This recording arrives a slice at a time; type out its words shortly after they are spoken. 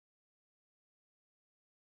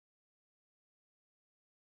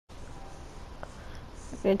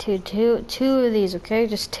We're gonna do two of these, okay?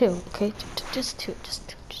 Just two, okay? Just two.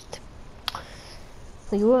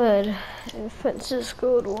 We would, if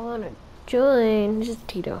Francisco would want to join, just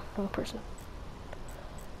Tito, one person.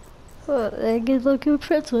 Oh, they get lucky with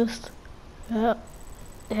Princess. Yeah.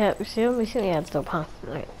 Yeah, we see him? Yeah, it's dope, huh?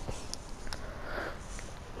 Alright.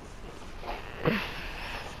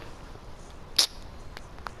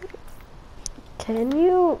 Can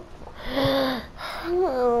you?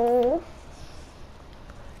 No.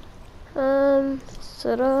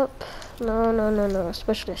 Set up. No.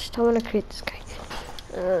 Specialist. I want to create this guy.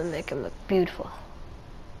 Make him look beautiful.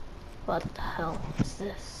 What the hell is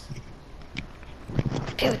this?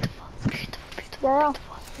 Beautiful. Yeah.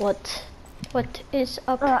 What is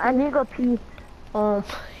up? I need to go pee. Oh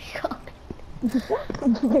my god.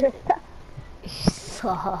 You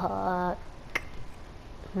suck.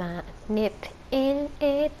 My nip in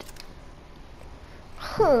it.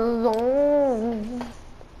 Hello.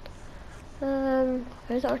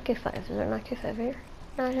 Where's the RK5? Is there an RK5 here?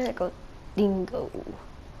 No, I gotta go. Dingo.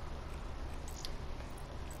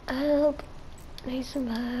 Help. Need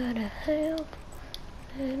somebody help.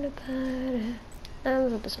 Anybody.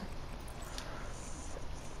 I'm with this one.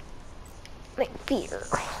 Like fear.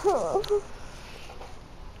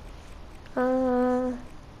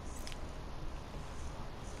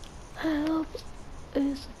 Help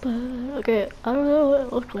is bad. Okay, I don't know what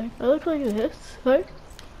it looks like. I look like this, right?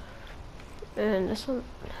 And this one,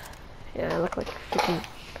 yeah, I look like freaking,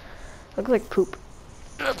 look like poop.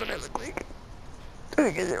 That's what I look like.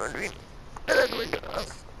 You guys are wondering. I look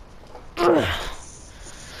like.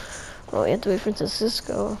 Well, we have to wait for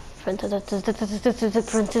Francisco to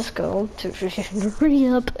hurry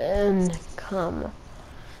up and come,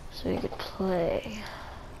 so we could play.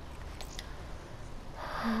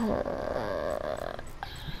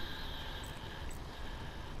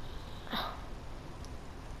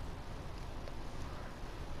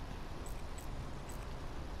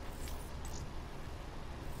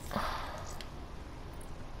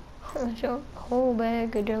 A whole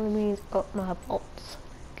bag of jelly beans up my bolts.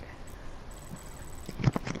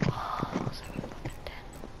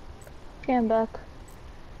 Okay, I'm back.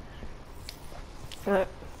 Alright.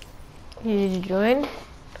 Did you join?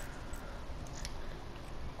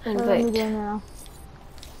 Invite. What are we doing now?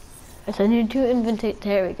 I said you to invite.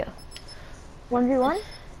 There we go. 1v1?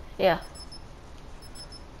 Yeah.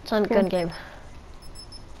 It's on gun game.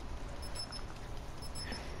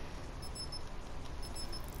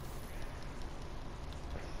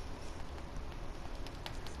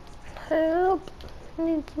 Help!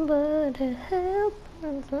 Need somebody help!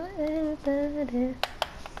 Anybody.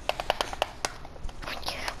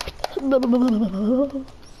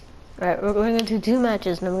 Alright, we're going to do 2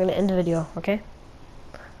 matches and then we're going to end the video, okay?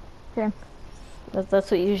 Okay.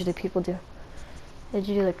 That's what usually people do. They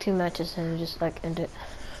usually do like 2 matches and just like end it.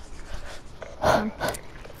 Alright,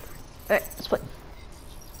 let's play.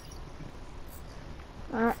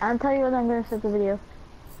 I'll tell you when I'm gonna start the video.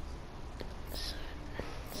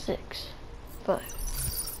 6, 5.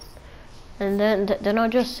 And then I'll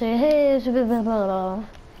just say, hey, blah, blah, blah.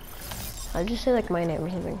 I'll just say like my name or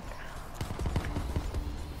something.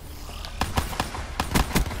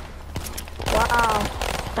 Wow.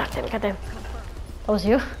 God damn. That was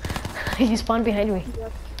you? You spawned behind me.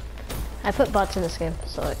 Yep. I put bots in this game,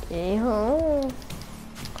 so yeah.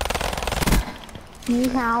 Ni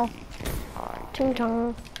hao. Ching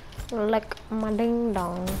chong. Like my ding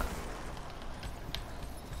dong.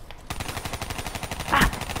 Ah!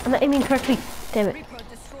 I'm not aiming correctly. Damn it. We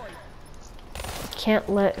can't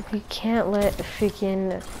let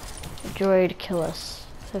freaking Droid kill us.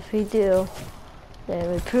 So if we do,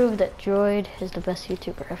 then we prove that Droid is the best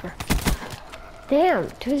YouTuber ever. Damn,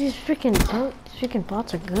 dude, these freaking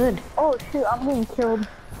bots are good. Oh shoot, I'm getting killed.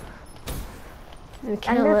 We I'm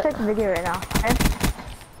can't gonna let. start the video right now. Okay?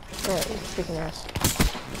 Yeah, you freaking ass.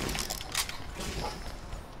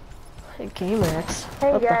 Hey, Game X.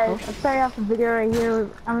 Hey What the hell? guys, I'm starting off the video right here.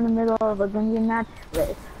 I'm in the middle of a gun game match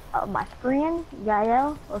with my friend,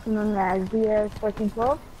 Gael, also known as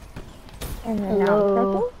BS1412. And then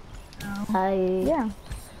Hello. now Hi. yeah.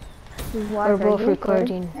 We're both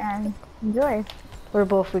recording. And enjoy. We're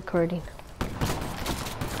both recording.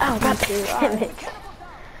 Oh, god damn it.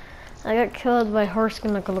 I got killed by horse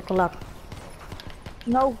skin like a look.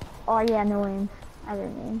 No. Oh yeah, no aim. I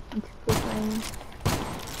didn't aim. I'm too quick for aim.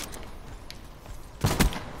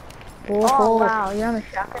 Oh wow, you're on the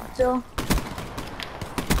shotgun still?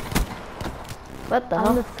 What the I'm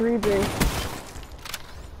hell? the 3 base.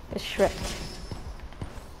 It's Shrek.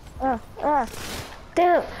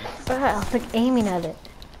 Damn! I was like aiming at it.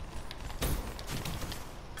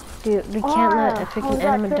 Dude, we can't let a Oh, freaking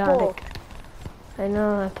that animatronic. triple. I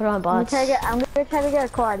know, I put on bots. I'm gonna try to get a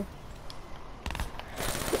quad.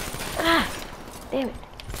 Ah! Damn it.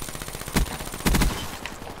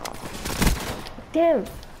 Damn.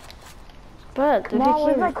 But Come on,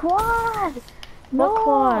 where's my quad? No. What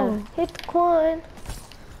quad? Hit the quad.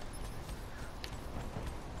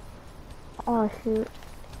 Oh shoot.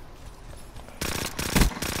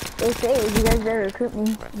 They say you guys better recruit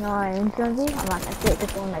me. No, I am something. I'm not gonna say it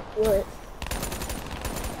because someone might steal it.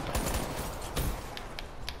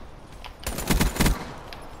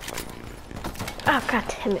 Oh, god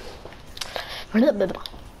damn it.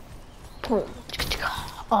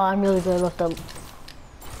 Oh, I'm really good with the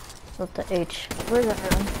H. Where's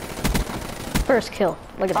everyone? First kill.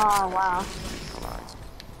 Look at that. Oh wow.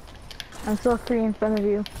 I'm so free in front of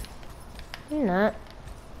you. You're not.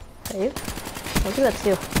 Are you? Look at that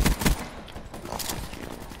steal.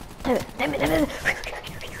 Damn it, damn it, damn it.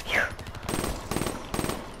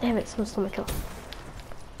 Damn it, someone stole my kill.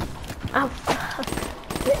 Ow.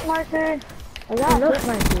 Hit marker. I got hit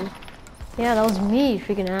marker. Yeah, that was me,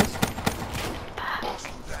 freaking ass.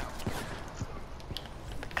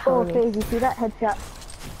 Oh, crazy. See that headshot?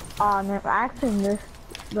 Oh, man, I actually missed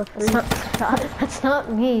the first shot. That's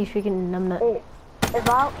not me, you freaking numbnut. Hey, if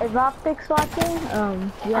Optic's watching,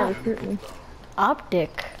 yeah, recruit me.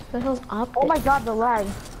 Optic? What the hell's Optic? Oh my god, the lag.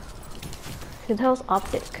 Who the hell's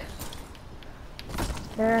Optic?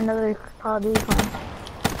 They're another Call of Duty fan.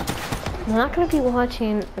 I'm not gonna be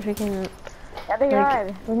watching a freaking... Yeah, they are.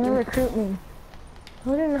 They're gonna recruit me.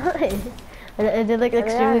 No, they're not. I did like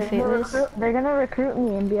extremely famous. They're gonna recruit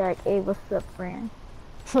me and be like, hey, what's up, Fran?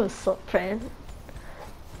 What's up, friend?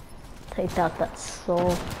 I doubt that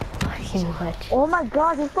so fucking much. Oh my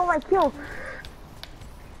god, he stole my kill!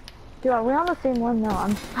 Dude, are we on the same one? No,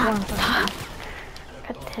 I'm God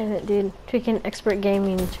damn it, dude. Freaking expert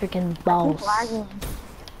gaming, freaking balls. lagging.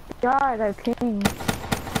 God, I ping.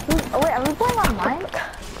 Oh wait, are we playing online?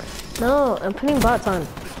 No, I'm putting bots on.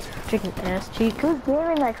 Freaking ass cheek. Who's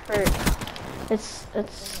gaming expert? It's,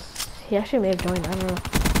 he actually may have joined, I don't know.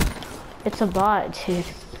 It's a bot, dude.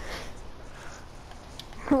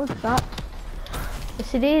 Who's that?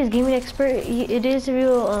 Yes, it is, gaming expert. It is a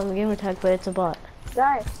real gamer tag, but it's a bot.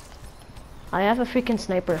 Guys. I have a freaking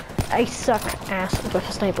sniper. I suck ass with a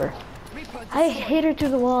sniper. I hit her through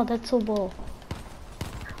the wall, that's so bull.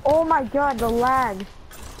 Oh my god, the lag.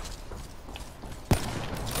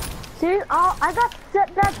 Dude, oh, I got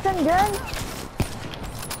setbacks and guns.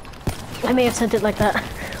 I may have sent it like that.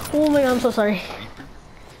 Oh my god, I'm so sorry. I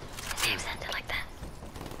may have sent it like that.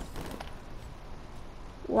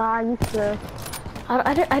 Wow, you sure?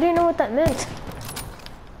 I didn't know what that meant.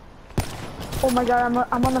 Oh my god,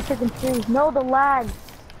 I'm on the freaking trees. No, the lag.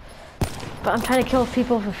 But I'm trying to kill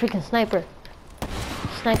people with a freaking sniper.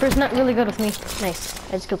 Sniper's not really good with me. Nice.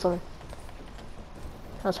 I just killed someone.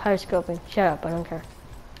 I was higher scoping. Shut up, I don't care.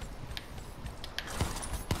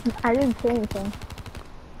 I didn't say anything.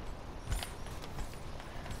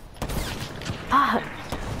 Ah!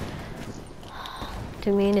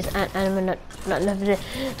 To me, this anime not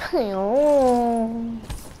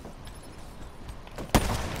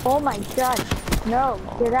Oh my god. No,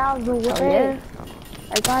 get out of the way. Oh, yeah?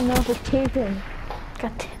 I got notification.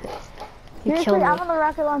 God damn it. You Seriously, killed me. I'm on the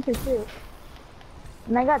rocket launcher too.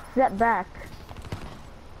 And I got set back.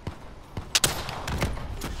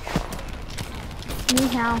 Ni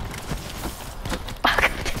hao.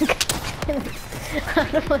 I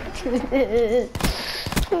don't want to do this.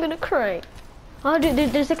 I'm gonna cry. Oh, dude,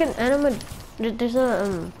 there's like an anime. There's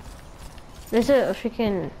a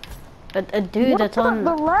freaking a dude that's on.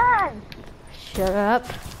 The lag? Shut up.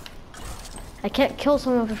 I can't kill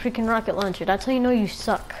someone with a freaking rocket launcher. That's how you know you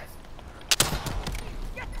suck.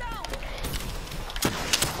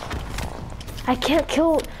 I can't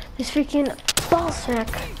kill this freaking ball sack.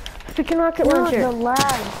 Freaking rocket launcher. The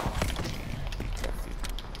lag.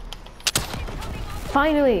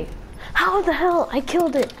 Finally. How the hell? I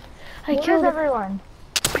killed it. I killed everyone.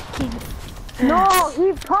 Freaking No,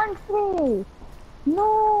 he punched me.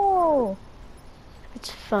 No.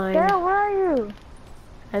 It's fine. Sarah, where are you?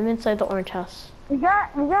 I'm inside the orange house. We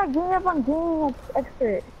got game up on gaming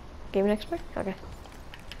expert. Gaming expert? Okay.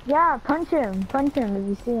 Yeah, punch him if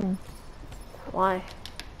you see him. Why?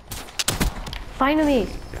 Finally!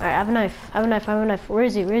 Alright, I have a knife. Where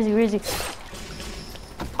is he? Are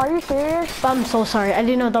you serious? I'm so sorry. I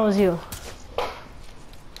didn't know that was you.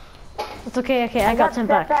 It's okay, I got sent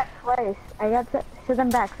back. Twice. I got send him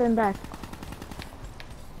back.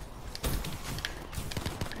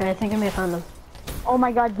 Alright, I think I may have found them. Oh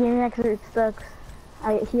my god, gaming expert sucks.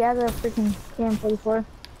 He has a freaking KM44,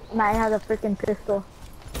 and I have a freaking pistol.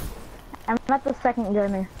 I'm at the second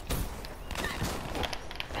gunner.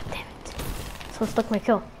 God damn it. So it's stuck my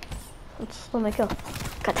kill. It's still my kill.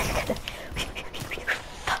 God damn it.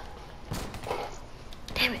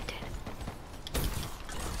 Damn it, dude.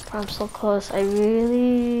 I'm so close. I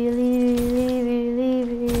really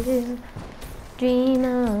dream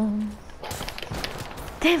on.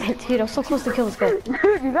 Damn it, dude. I'm so close to kill this guy.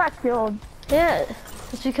 Dude, you got killed. Yeah,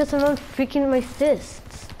 it's because I'm not freaking my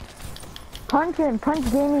fists. Punch him.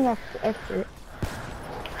 Punch gaming expert.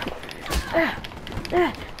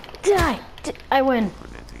 Die! I win.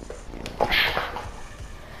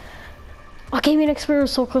 Oh, gaming expert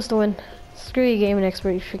was so close to win. Screw you, gaming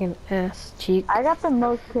expert, you freaking ass cheek. I got the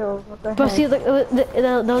most kills. What the But heck? see,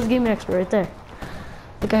 that was gaming expert right there.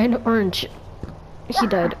 The guy in orange. He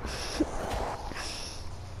died.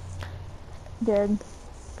 Dead.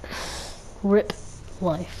 Rip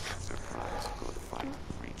life.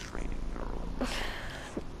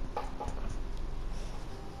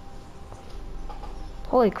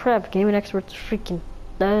 Holy crap, gaming expert's freaking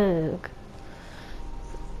dog.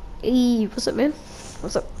 Hey, what's up, man?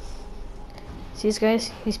 What's up? See these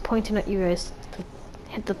guys? He's pointing at you guys.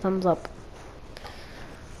 Hit the thumbs up.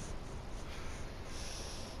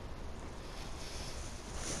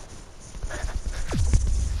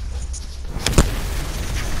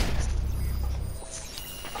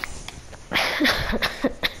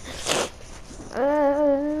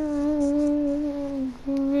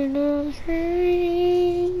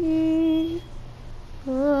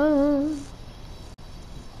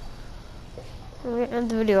 I'm gonna end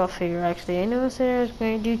the video off here actually. I know I said I was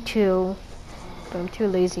gonna do 2, but I'm too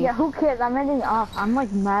lazy. Yeah, who cares? I'm ending off. I'm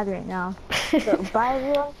like mad right now. So bye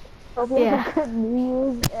everyone. Hope you have a good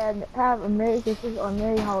New Year's and have a Merry Christmas or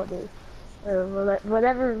Merry Holidays. Or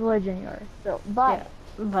whatever religion you are. So bye.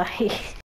 Yeah. Bye.